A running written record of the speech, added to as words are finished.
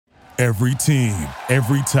Every team,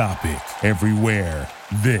 every topic, everywhere.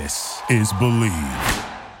 This is Believe.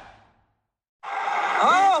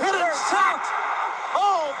 Oh, hit it, sacked!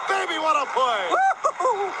 Oh, baby, what a play!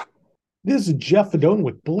 Woo-hoo! This is Jeff Fedone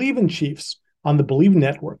with Believe in Chiefs on the Believe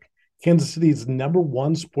Network, Kansas City's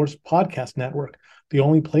 #1 sports podcast network, the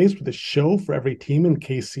only place with a show for every team in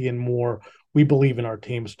KC and more. We believe in our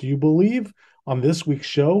teams. Do you believe? On this week's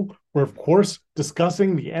show, we're, of course,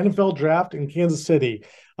 discussing the NFL draft in Kansas City.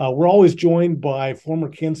 We're always joined by former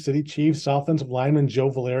Kansas City Chiefs offensive lineman Joe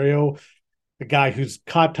Valerio, the guy who's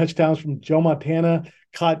caught touchdowns from Joe Montana,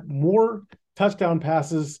 caught more touchdown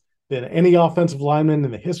passes than any offensive lineman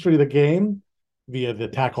in the history of the game via the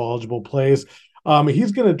tackle-eligible plays.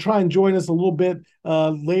 He's going to try and join us a little bit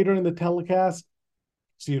later in the podcast.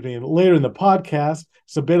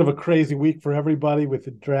 It's a bit of a crazy week for everybody with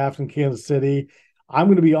the draft in Kansas City. I'm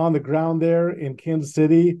going to be on the ground there in Kansas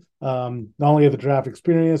City, not only at the draft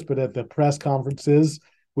experience, but at the press conferences,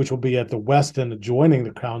 which will be at the West End adjoining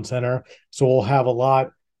the Crown Center. So we'll have a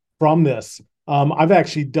lot from this. I've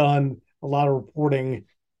actually done a lot of reporting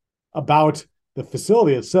about the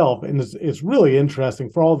facility itself, and it's really interesting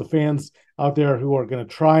for all the fans out there who are going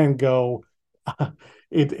to try and go.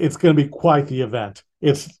 It's going to be quite the event.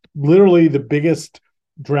 It's literally the biggest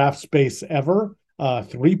draft space ever,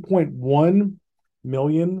 3.1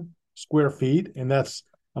 million square feet, and that's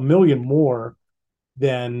a million more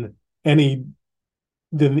than either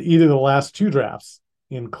the last two drafts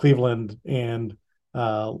in Cleveland and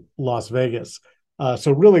Las Vegas.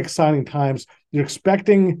 So really exciting times. You're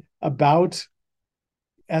expecting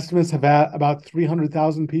estimates have about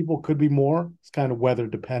 300,000 people, could be more. It's kind of weather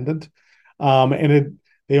dependent.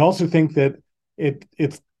 They also think that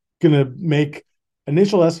it's going to make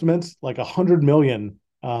initial estimates like 100 million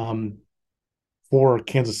for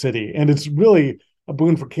Kansas City. And it's really a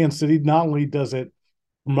boon for Kansas City. Not only does it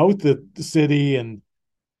promote the city, and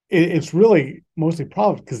it's really mostly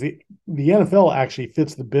profit because the NFL actually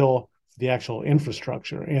fits the bill for the actual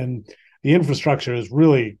infrastructure. And the infrastructure is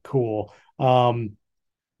really cool. Again,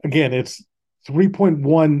 it's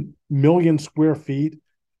 3.1 million square feet,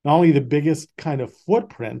 not only the biggest kind of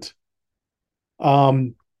footprint,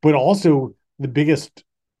 but also the biggest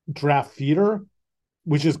draft theater,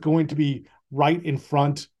 which is going to be right in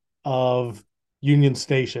front of Union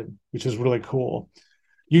Station, which is really cool.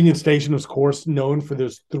 Union Station, of course, known for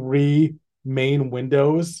those three main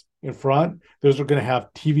windows in front. Those are going to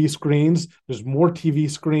have TV screens. There's more TV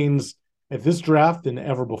screens at this draft than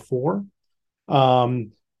ever before.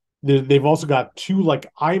 They've also got two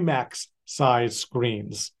like IMAX size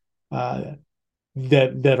screens that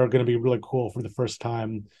are going to be really cool for the first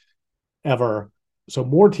time ever. So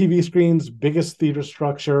more TV screens, biggest theater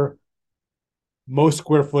structure, most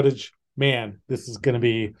square footage. Man, this is going to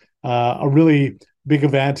be a really big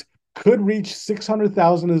event. Could reach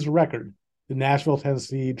 600,000 as a record. The Nashville,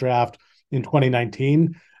 Tennessee draft in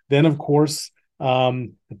 2019. Then, of course,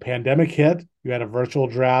 the pandemic hit. You had a virtual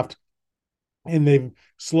draft, and they've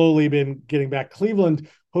slowly been getting back. Cleveland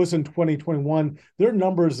hosting 2021. Their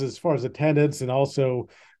numbers as far as attendance and also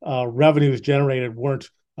revenues generated weren't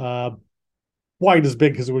quite as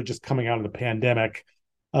big because we were just coming out of the pandemic.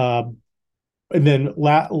 And then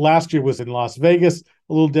last year was in Las Vegas,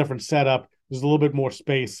 a little different setup. There's a little bit more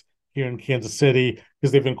space here in Kansas City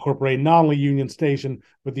because they've incorporated not only Union Station,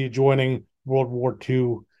 but the adjoining World War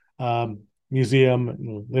II Museum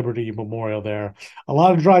and Liberty Memorial there. A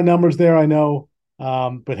lot of dry numbers there, I know.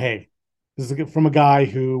 But hey, this is from a guy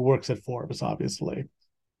who works at Forbes, obviously.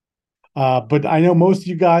 But I know most of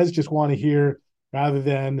you guys just want to hear, rather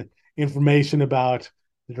than information about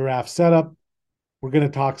the draft setup, we're going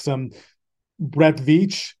to talk some. Brett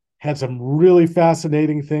Veach had some really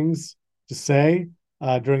fascinating things to say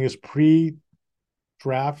during his pre-draft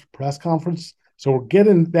press conference. So we'll get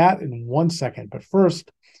into that in 1 second. But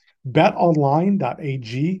first,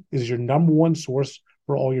 betonline.ag is your #1 source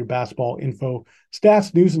for all your basketball info,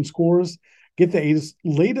 stats, news, and scores. Get the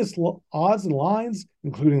latest odds and lines,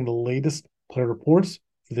 including the latest player reports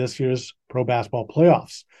for this year's pro basketball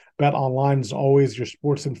playoffs. BetOnline is always your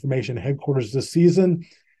sports information headquarters this season,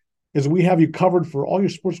 as we have you covered for all your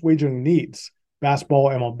sports wagering needs. Basketball,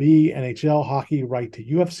 MLB, NHL, hockey, right to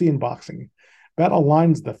UFC and boxing.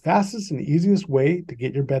 BetOnline is the fastest and easiest way to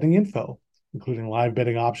get your betting info, including live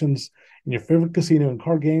betting options and your favorite casino and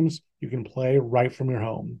card games you can play right from your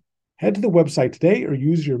home. Head to the website today or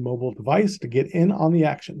use your mobile device to get in on the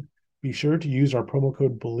action. Be sure to use our promo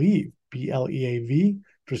code BELIEVE, BLEAV,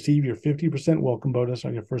 to receive your 50% welcome bonus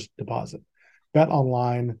on your first deposit.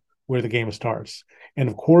 BetOnline, where the game starts. And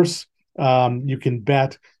of course, you can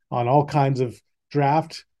bet on all kinds of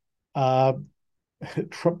draft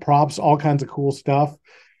props, all kinds of cool stuff.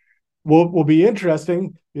 What will be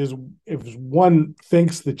interesting is if one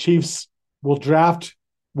thinks the Chiefs will draft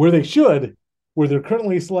where they should, where they're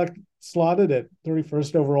currently slotted at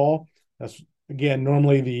 31st overall. That's again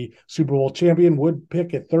normally the Super Bowl champion would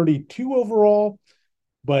pick at 32 overall,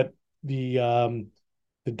 but the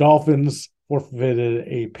Dolphins forfeited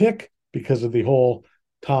a pick because of the whole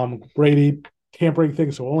Tom Brady tampering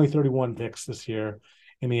thing. So only 31 picks this year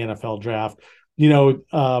in the NFL draft.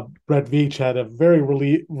 Brett Veach had a very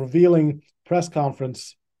revealing press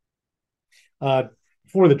conference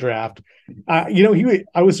for the draft.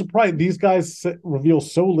 I was surprised these guys reveal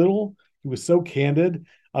so little. He was so candid.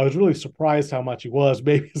 I was really surprised how much he was.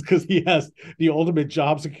 Maybe it's because he has the ultimate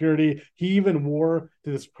job security. He even wore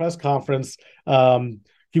to this press conference.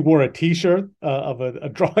 He wore a T-shirt of a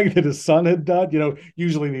drawing that his son had done.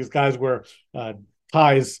 Usually these guys wear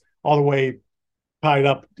ties all the way tied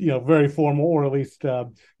up, very formal, or at least,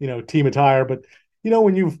 team attire. But,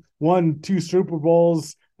 when you've won 2 Super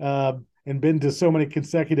Bowls and been to so many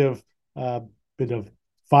consecutive, been to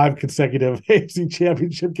 5 consecutive AFC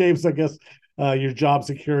championship games, I guess your job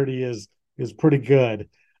security is pretty good.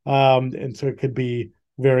 And so it could be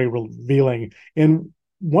very revealing. And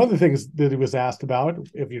one of the things that he was asked about,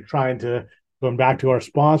 if you're trying to, going back to our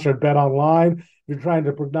sponsor, Bet Online, you're trying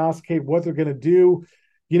to prognosticate what they're going to do,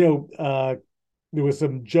 there was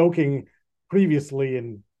some joking previously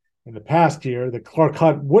in the past year that Clark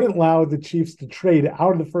Hunt wouldn't allow the Chiefs to trade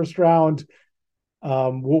out of the first round,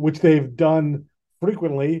 which they've done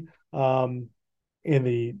frequently in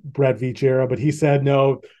the Brett Veach era. But he said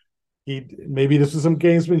no. Maybe this was some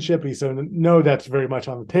gamesmanship. He said no, that's very much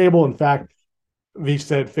on the table. In fact, Veach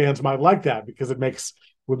said fans might like that because it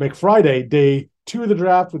would make Friday, day 2 of the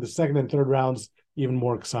draft, with the second and third rounds even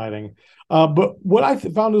more exciting. But what I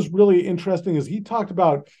found was really interesting is he talked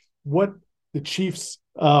about what the Chiefs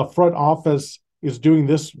front office is doing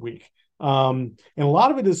this week. And a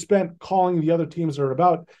lot of it is spent calling the other teams that are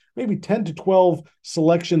about maybe 10 to 12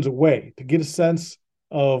 selections away to get a sense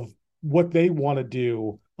of what they want to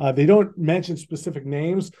do. They don't mention specific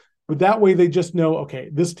names, but that way they just know, okay,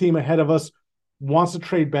 this team ahead of us wants to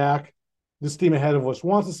trade back. This team ahead of us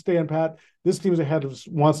wants to stand pat. This team ahead of us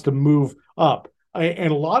wants to move up.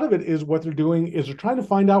 And a lot of it is what they're doing is they're trying to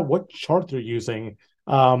find out what chart they're using.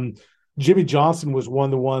 Jimmy Johnson was one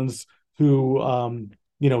of the ones who,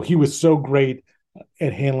 he was so great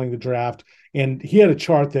at handling the draft. And he had a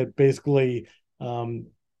chart that basically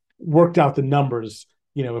worked out the numbers.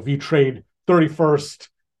 If you trade 31st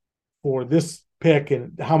for this pick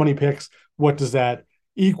and how many picks, what does that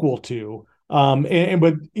equal to?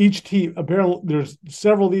 But each team, apparently there's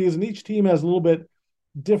several of these, and each team has a little bit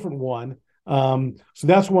different one. So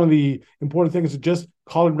that's one of the important things, to just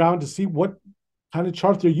call around to see what kind of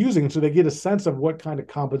chart they're using, so they get a sense of what kind of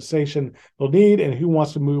compensation they'll need and who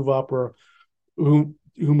wants to move up or who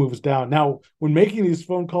moves down. Now, when making these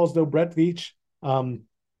phone calls, though, Brett Veach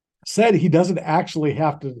said he doesn't actually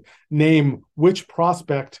have to name which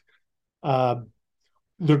prospect they're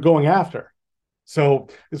going after. So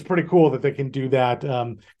it's pretty cool that they can do that.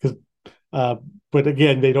 But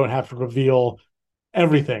again, they don't have to reveal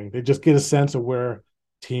everything. They just get a sense of where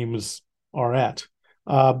teams are at.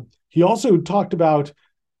 He also talked about,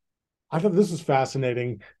 I thought this was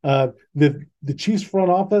fascinating, the Chiefs front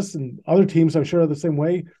office and other teams, I'm sure, are the same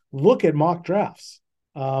way, look at mock drafts.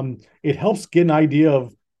 It helps get an idea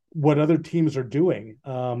of what other teams are doing.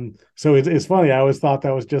 So it's funny. I always thought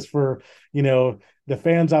that was just for, the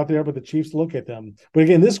fans out there, but the Chiefs look at them. But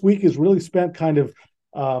again, this week is really spent kind of,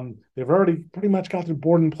 they've already pretty much got their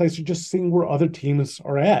board in place. You're just seeing where other teams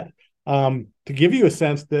are at, to give you a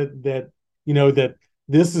sense that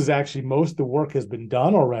this is actually, most of the work has been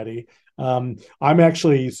done already. I'm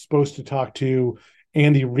actually supposed to talk to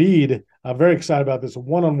Andy Reid. I'm very excited about this, a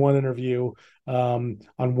one-on-one interview on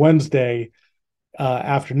Wednesday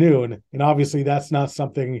afternoon. And obviously that's not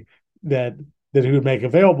something that he would make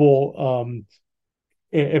available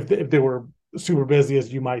if they were super busy,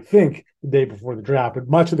 as you might think, the day before the draft. But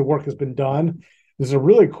much of the work has been done. There's a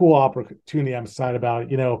really cool opportunity I'm excited about.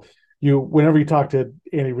 Whenever you talk to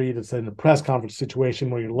Andy Reid, it's in a press conference situation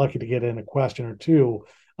where you're lucky to get in a question or two.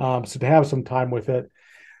 So to have some time with it.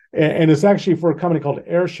 And it's actually for a company called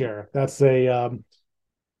AirShare. That's a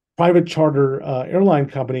private charter airline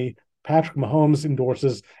company Patrick Mahomes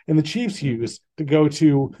endorses and the Chiefs use to go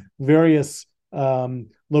to various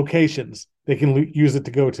locations. They can use it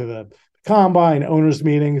to go to the combine, owners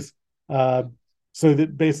meetings. So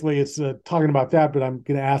that basically it's talking about that, but I'm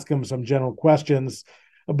going to ask him some general questions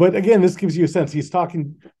But again, this gives you a sense. He's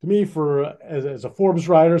talking to me as a Forbes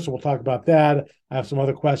writer, so we'll talk about that. I have some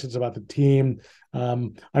other questions about the team.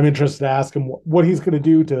 I'm interested to ask him what he's going to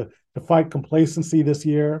do to fight complacency this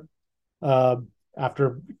year. Uh,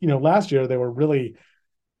 After last year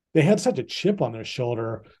they had such a chip on their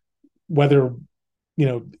shoulder. Whether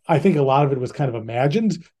I think a lot of it was kind of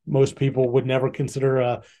imagined. Most people would never consider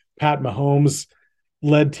a Pat Mahomes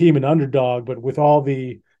led team an underdog, but with all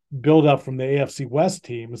the buildup from the AFC West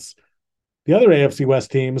teams, the other AFC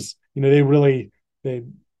West teams, they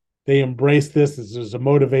they embrace this as a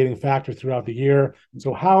motivating factor throughout the year.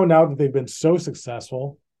 So how now that they've been so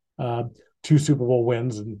successful, uh, 2 Super Bowl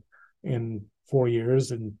wins in 4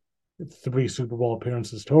 years and 3 Super Bowl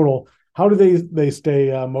appearances total, how do they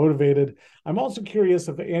stay motivated? I'm also curious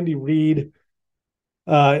if Andy Reid,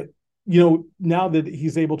 uh, now that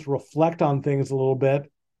he's able to reflect on things a little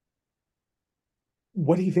bit,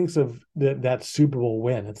 what he thinks of that Super Bowl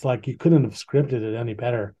win. It's like you couldn't have scripted it any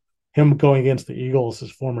better. Him going against the Eagles,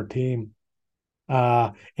 his former team,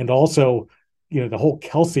 and also, the whole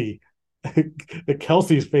Kelsey, the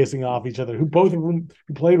Kelseys facing off each other, who both of them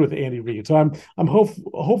played with Andy Reid. So I'm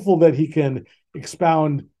hopeful that he can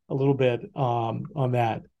expound a little bit on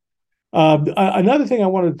that. Another thing I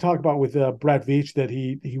wanted to talk about with Brett Veach that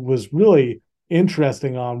he was really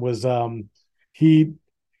interesting on was he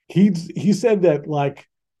he said that, like,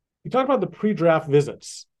 he talked about the pre-draft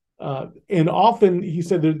visits, and often he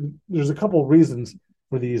said there's a couple of reasons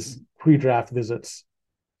for these pre-draft visits.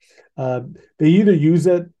 Uh, they either use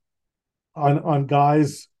it on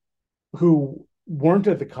guys who weren't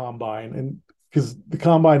at the combine, and because the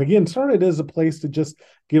combine again started as a place to just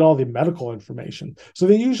get all the medical information, so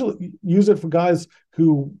they usually use it for guys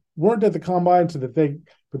who weren't at the combine,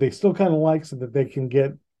 but they still kind of like, so that they can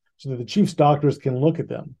get, so that the Chiefs doctors can look at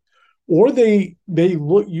them, or they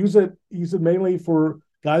use it mainly for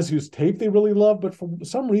guys whose tape they really love, but for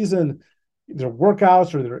some reason their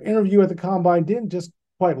workouts or their interview at the combine didn't just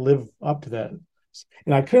quite live up to that.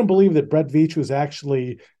 And I couldn't believe that Brett Veach was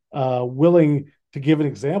actually willing to give an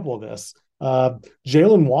example of this.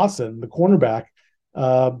 Jalen Watson, the cornerback,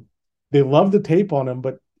 uh, they loved the tape on him,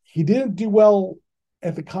 but he didn't do well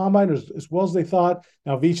at the combine as well as they thought.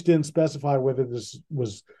 Now, Veach didn't specify whether this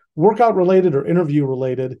was workout related or interview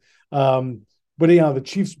related. But the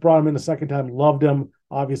Chiefs brought him in a second time, loved him,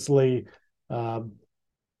 obviously. And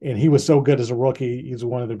he was so good as a rookie. He's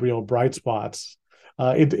one of the real bright spots.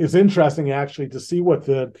 It's interesting, actually, to see what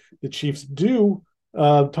the Chiefs do.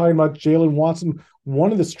 Talking about Jalen Watson,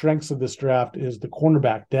 one of the strengths of this draft is the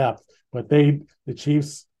cornerback depth, but the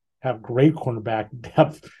Chiefs have great cornerback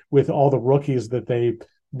depth with all the rookies that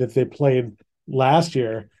they played last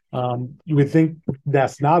year. You would think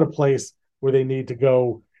that's not a place where they need to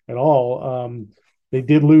go at all. They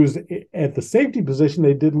did lose at the safety position.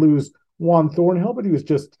 They did lose Juan Thornhill, but he was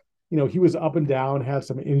just, he was up and down, had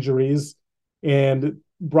some injuries, and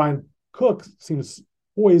Brian Cook seems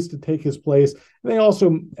poised to take his place. And they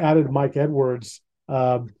also added Mike Edwards,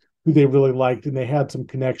 who they really liked, and they had some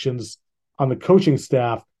connections on the coaching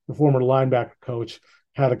staff. The former linebacker coach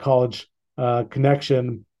had a college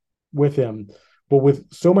connection with him. But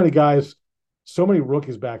with so many guys, so many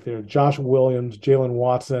rookies back there, Josh Williams, Jalen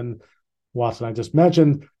Watson I just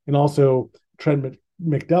mentioned, and also Trent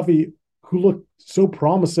McDuffie, who looked so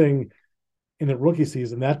promising in the rookie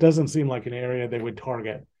season, that doesn't seem like an area they would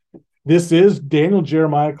target. Daniel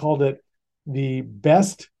Jeremiah called it the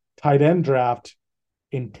best tight end draft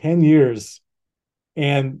in 10 years.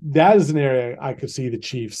 And that is an area I could see the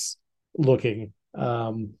Chiefs looking.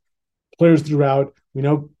 Players throughout, we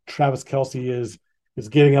know Travis Kelce is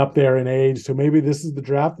getting up there in age, so maybe this is the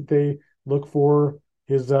draft that they look for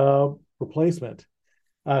his replacement.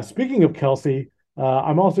 Speaking of Kelce,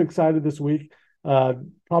 I'm also excited this week.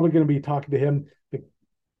 Probably going to be talking to him. The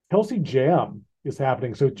Kelce Jam is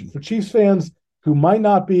happening. So for Chiefs fans who might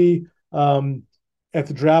not be at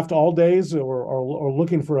the draft all days, or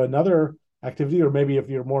looking for another activity, or maybe if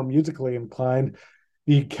you're more musically inclined,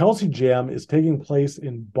 the Kelce Jam is taking place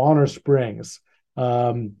in Bonner Springs.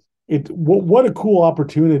 What a cool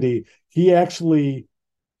opportunity. He actually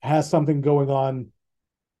has something going on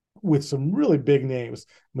with some really big names.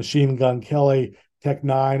 Machine Gun Kelly, Tech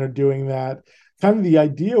Nine are doing that. Kind of the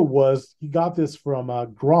idea was he got this from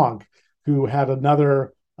Gronk, who had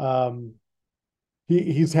another.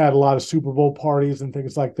 He's had a lot of Super Bowl parties and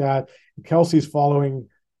things like that. Kelsey's following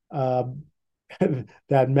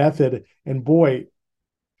that method, and boy,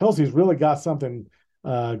 Kelsey's really got something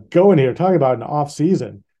going here. Talking about an off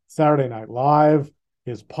season, Saturday Night Live.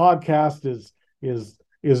 His podcast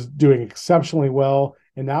is doing exceptionally well,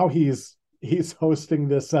 and now he's hosting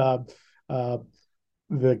this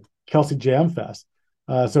the Kelsey Jam Fest.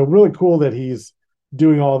 So really cool that he's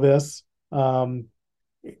doing all this. And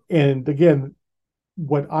again,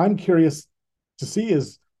 what I'm curious to see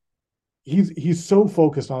is he's so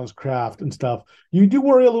focused on his craft and stuff. You do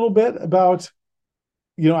worry a little bit about,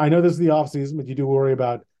 I know this is the off season, but you do worry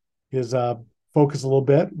about his focus a little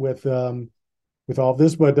bit with all of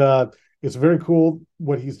this. But it's very cool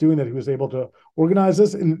what he's doing, that he was able to organize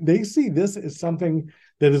this, and they see this as something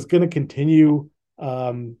that is going to continue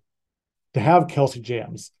to have Kelsey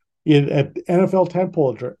Jams at NFL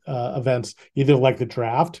tentpole events, either like the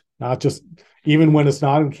draft, not just even when it's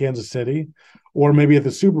not in Kansas City, or maybe at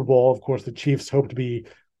the Super Bowl. Of course, the Chiefs hope to be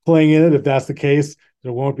playing in it. If that's the case,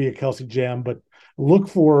 there won't be a Kelsey Jam, but look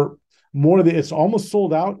for more of the. It's almost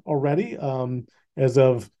sold out already as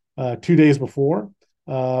of 2 days before.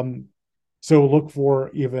 So look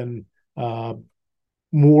for even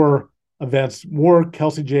more events, more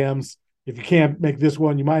Kelsey Jams. If you can't make this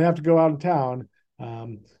one, you might have to go out of town.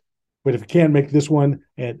 But if you can't make this one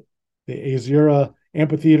at the Azura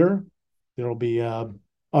Amphitheater, there will be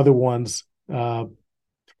other ones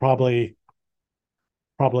probably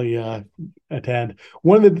attend.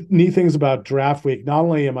 One of the neat things about draft week, not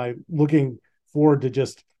only am I looking forward to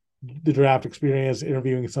just the draft experience,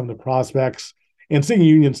 interviewing some of the prospects, and seeing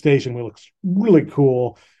Union Station, which looks really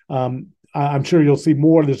cool. I'm sure you'll see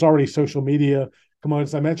more. There's already social media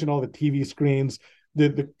components. I mentioned all the TV screens.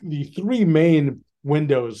 The three main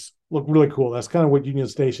windows look really cool. That's kind of what Union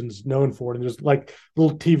Station's known for. And there's like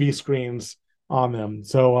little TV screens on them.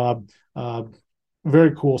 So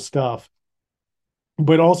very cool stuff.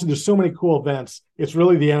 But also there's so many cool events. It's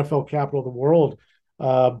really the NFL capital of the world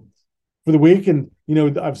for the week. And,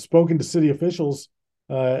 I've spoken to city officials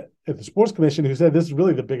at the Sports Commission who said this is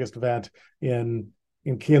really the biggest event in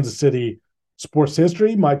Kansas City sports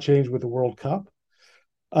history. Might change with the World Cup.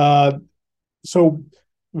 So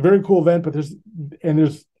very cool event, but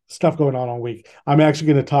there's stuff going on all week. I'm actually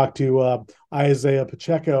going to talk to Isaiah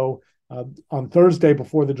Pacheco on Thursday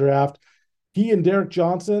before the draft. He and Derek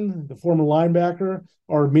Johnson, the former linebacker,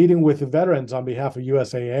 are meeting with the veterans on behalf of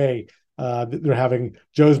USAA. They're having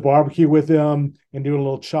Joe's barbecue with them and doing a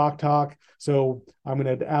little chalk talk. So I'm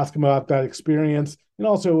going to ask him about that experience, and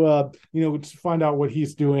also, to find out what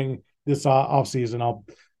he's doing this offseason.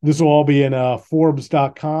 This will all be in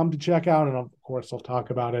Forbes.com to check out, and of course, I'll talk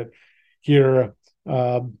about it here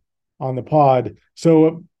on the pod.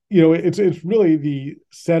 So, it's really the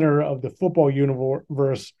center of the football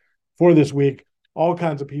universe for this week. All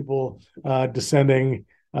kinds of people descending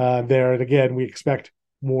there, and again, we expect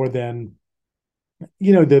more than,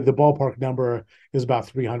 the ballpark number is about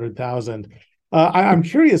 300,000. I'm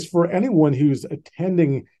curious for anyone who's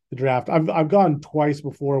attending the draft. I've gone twice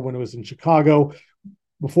before when it was in Chicago.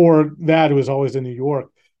 Before that, it was always in New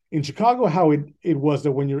York. In Chicago, how it was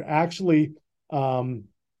that when you're actually at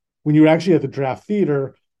the draft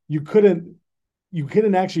theater, you couldn't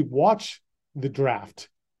actually watch the draft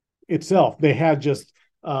itself. They had just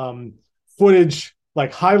footage,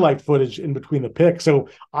 like highlight footage in between the picks. So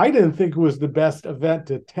I didn't think it was the best event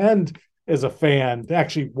to attend as a fan to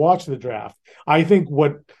actually watch the draft. I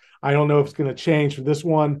don't know if it's going to change for this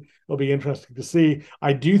one. It'll be interesting to see.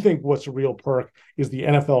 I do think what's a real perk is the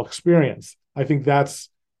NFL experience. I think that's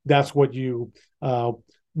what you want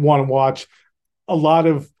to watch. A lot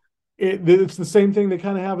of it's the same thing they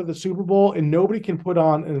kind of have at the Super Bowl, and nobody can put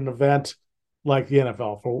on an event like the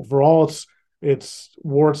NFL for all its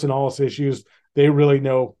warts and all its issues. They really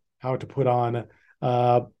know how to put on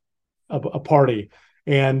a party,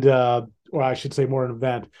 and or I should say more an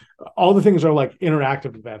event. All the things are like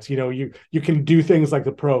interactive events. You can do things like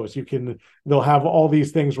the pros. They'll have all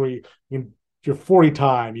these things where your 40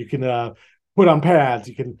 time. You can put on pads.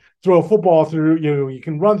 You can throw a football through. You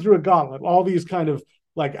can run through a gauntlet. All these kind of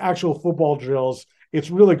like actual football drills. It's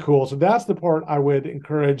really cool. So that's the part I would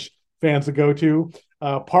encourage fans to go to.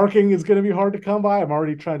 Parking is going to be hard to come by. I'm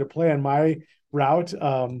already trying to plan my route,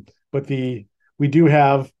 but they do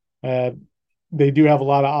have a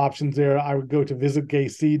lot of options there. I would go to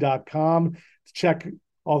visitgayc.com to check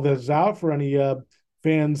all this out for any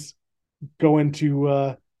fans going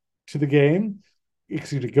to the game,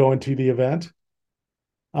 going to the event.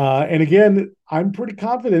 And again, I'm pretty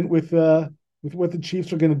confident with what the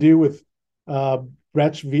Chiefs are going to do with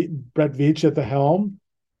Brett Veach at the helm.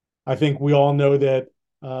 I think we all know that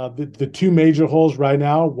the two major holes right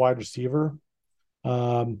now, wide receiver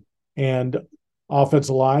and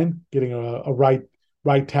offensive line, getting a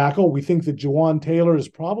right tackle. We think that Juwan Taylor is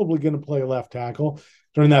probably going to play left tackle.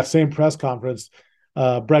 During that same press conference,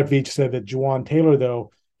 Brett Veach said that Juwan Taylor,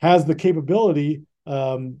 though, has the capability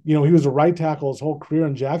He was a right tackle his whole career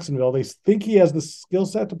in Jacksonville. They think he has the skill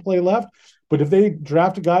set to play left, but if they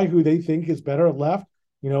draft a guy who they think is better at left,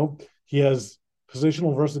 he has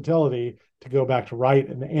positional versatility to go back to right.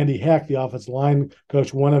 And Andy Heck, the offensive line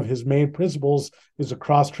coach, one of his main principles is to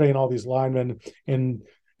cross train all these linemen and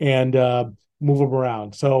move them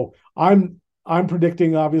around. So I'm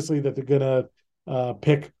predicting obviously that they're gonna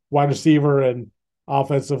pick wide receiver and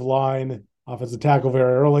offensive tackle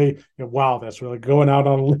very early. And wow, that's really going out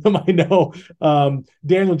on a limb. I know.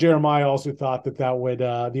 Daniel Jeremiah also thought that would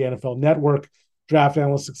the NFL Network draft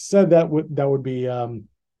analysts said that would be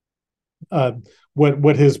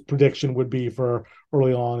what his prediction would be for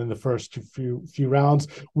early on in the first few rounds.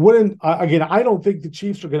 Again, I don't think the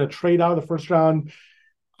Chiefs are going to trade out of the first round.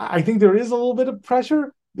 I think there is a little bit of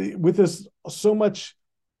pressure with this so much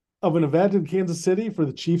of an event in Kansas City for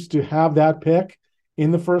the Chiefs to have that pick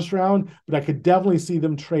in the first round, but I could definitely see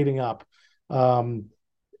them trading up. Especially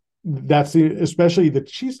the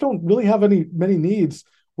Chiefs don't really have many needs.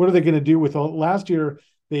 What are they going to do with last year?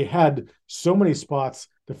 They had so many spots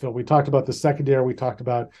to fill. We talked about the secondary. We talked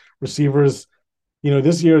about receivers.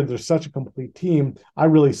 This year they're such a complete team. I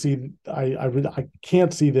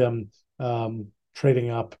can't see them trading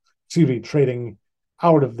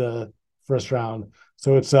out of the first round.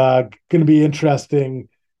 So it's going to be interesting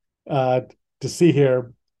to see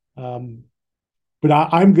here. But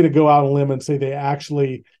I'm going to go out on a limb and say they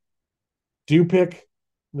actually do pick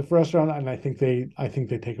the first round, and I think they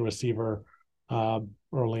take a receiver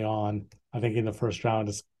early on. I think in the first round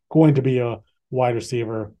it's going to be a wide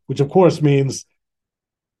receiver, which of course means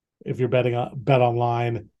if you're bet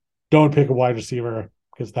online, don't pick a wide receiver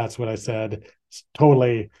because that's what I said. It's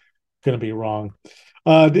totally going to be wrong.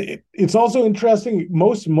 It's also interesting.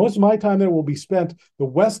 Most of my time there will be spent. The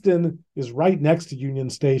Westin is right next to Union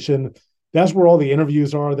Station. That's where all the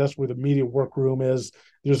interviews are. That's where the media workroom is.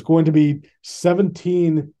 There's going to be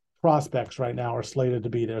 17 prospects right now are slated to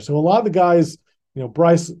be there. So a lot of the guys,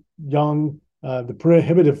 Bryce Young, the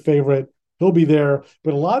prohibitive favorite, he'll be there.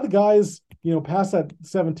 But a lot of the guys, past that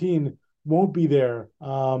 17 won't be there.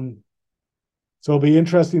 So it'll be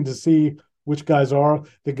interesting to see which guys are.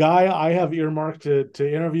 The guy I have earmarked to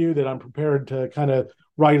interview that I'm prepared to kind of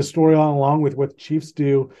write a story on along with what the Chiefs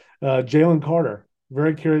do, Jalen Carter.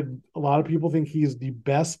 Very curious. A lot of people think he's the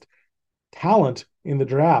best talent in the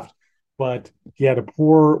draft, but he had a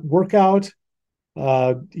poor workout.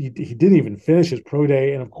 He didn't even finish his pro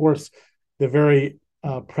day. And of course, the very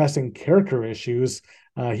pressing character issues.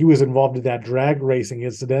 He was involved in that drag racing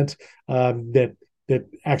incident that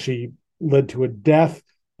actually led to a death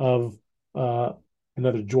of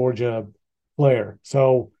another Georgia player.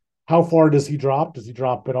 So how far does he drop? Does he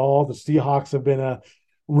drop at all? The Seahawks have been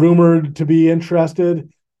rumored to be interested,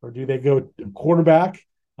 or do they go quarterback?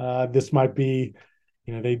 This might be,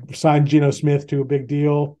 they signed Geno Smith to a big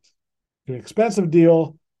deal, to an expensive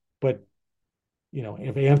deal, but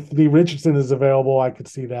if Anthony Richardson is available, I could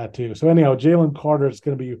see that too. So anyhow, Jalen Carter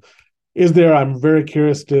is there. I'm very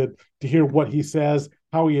curious to hear what he says,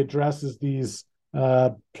 how he addresses these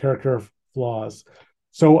character flaws.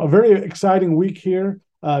 So a very exciting week here.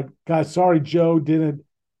 Guys, sorry Joe didn't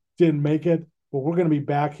make it, but we're going to be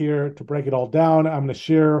back here to break it all down. I'm going to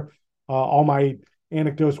share all my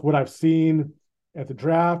anecdotes, what I've seen at the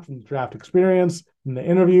draft and the draft experience and the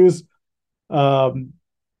interviews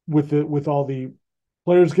with all the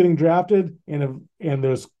players getting drafted and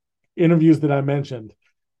those interviews that I mentioned.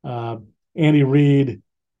 Andy Reid,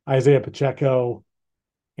 Isaiah Pacheco,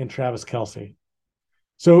 and Travis Kelce.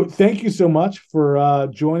 So thank you so much for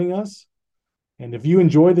joining us. And if you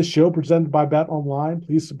enjoy the show presented by Bet Online,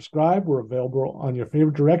 please subscribe. We're available on your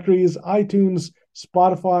favorite directories, iTunes,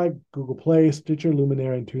 Spotify, Google Play, Stitcher,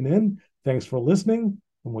 Luminary, and TuneIn. Thanks for listening,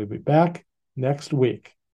 and we'll be back next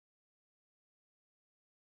week.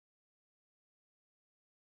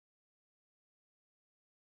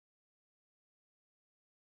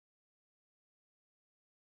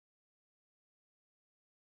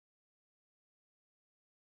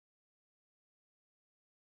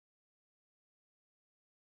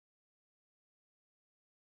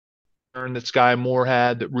 that Sky Moore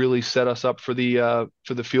had that really set us up for the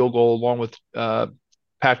field goal, along with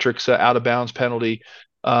Patrick's out of bounds penalty,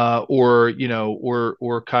 or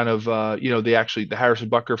kind of the Harrison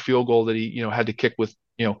Butker field goal that he had to kick with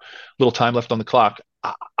little time left on the clock.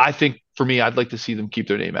 I think for me, I'd like to see them keep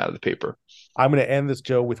their name out of the paper. I'm going to end this,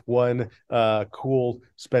 Joe, with one cool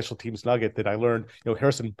special teams nugget that I learned.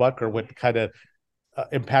 Harrison Butker, what kind of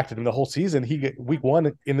impacted him the whole season. Week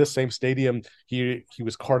 1 in this same stadium, he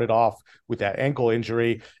was carted off with that ankle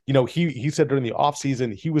injury. He said during the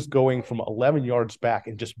offseason he was going from 11 yards back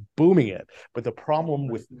and just booming it. But the problem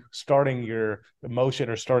with starting your motion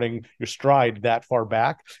or starting your stride that far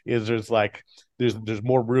back is there's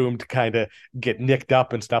more room to kind of get nicked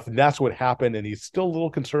up and stuff. And that's what happened. And he's still a little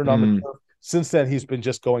concerned on the turf. Since then, he's been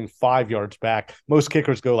just going 5 yards back. Most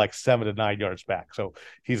kickers go like 7 to 9 yards back. So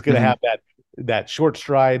he's going to have that short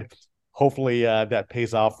stride. Hopefully that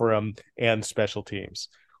pays off for him and special teams.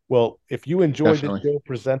 Well, if you enjoyed this show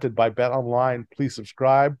presented by Bet Online, please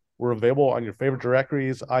subscribe. We're available on your favorite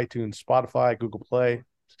directories: iTunes, Spotify, Google Play,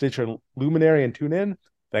 Stitcher, Luminary, and TuneIn.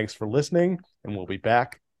 Thanks for listening, and we'll be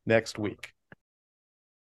back next week.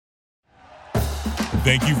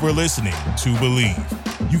 Thank you for listening to Believe.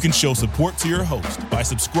 You can show support to your host by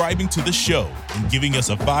subscribing to the show and giving us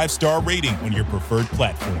a 5-star rating on your preferred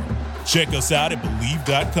platform. Check us out at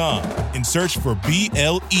Believe.com and search for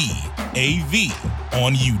BLEAV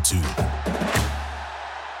on YouTube.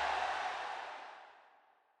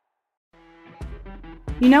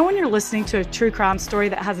 You know when you're listening to a true crime story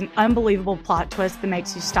that has an unbelievable plot twist that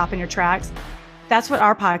makes you stop in your tracks? That's what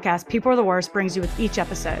our podcast, People Are the Worst, brings you with each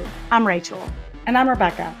episode. I'm Rachel. And I'm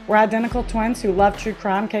Rebecca. We're identical twins who love true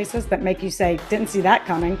crime cases that make you say, didn't see that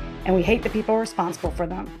coming, and we hate the people responsible for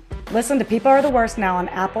them. Listen to People Are the Worst now on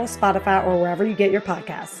Apple, Spotify, or wherever you get your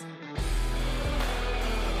podcasts.